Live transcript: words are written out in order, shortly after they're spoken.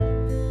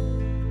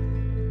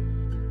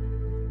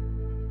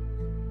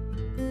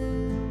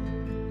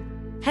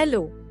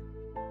Hello.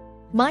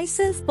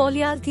 Myself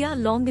Polyalthia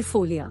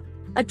longifolia,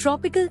 a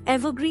tropical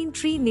evergreen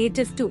tree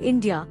native to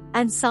India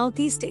and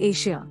Southeast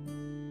Asia.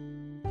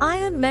 I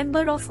am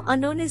member of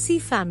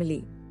Annonaceae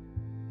family.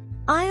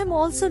 I am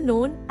also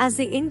known as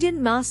the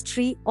Indian mass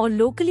tree or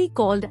locally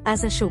called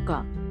as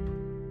Ashoka.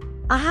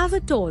 I have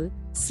a tall,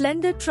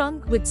 slender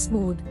trunk with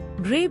smooth,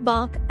 grey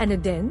bark and a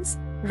dense,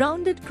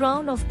 rounded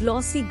crown of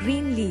glossy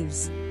green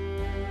leaves.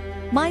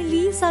 My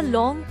leaves are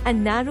long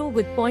and narrow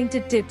with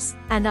pointed tips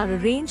and are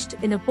arranged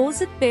in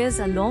opposite pairs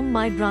along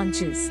my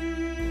branches.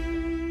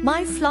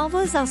 My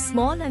flowers are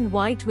small and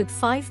white with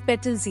 5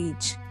 petals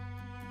each.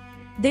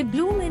 They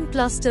bloom in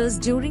clusters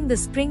during the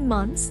spring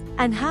months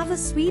and have a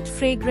sweet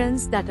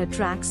fragrance that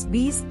attracts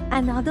bees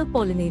and other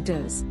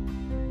pollinators.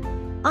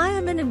 I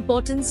am an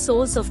important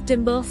source of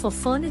timber for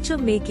furniture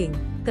making,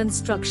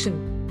 construction,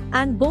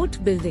 and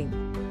boat building.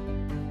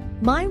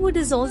 My wood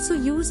is also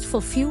used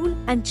for fuel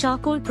and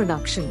charcoal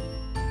production.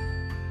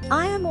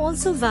 I am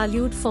also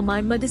valued for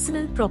my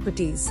medicinal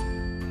properties.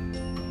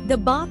 The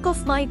bark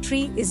of my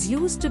tree is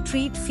used to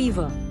treat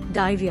fever,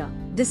 diarrhea,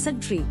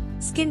 dysentery,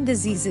 skin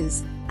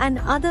diseases, and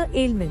other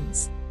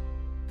ailments.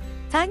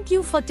 Thank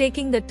you for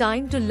taking the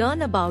time to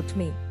learn about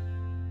me.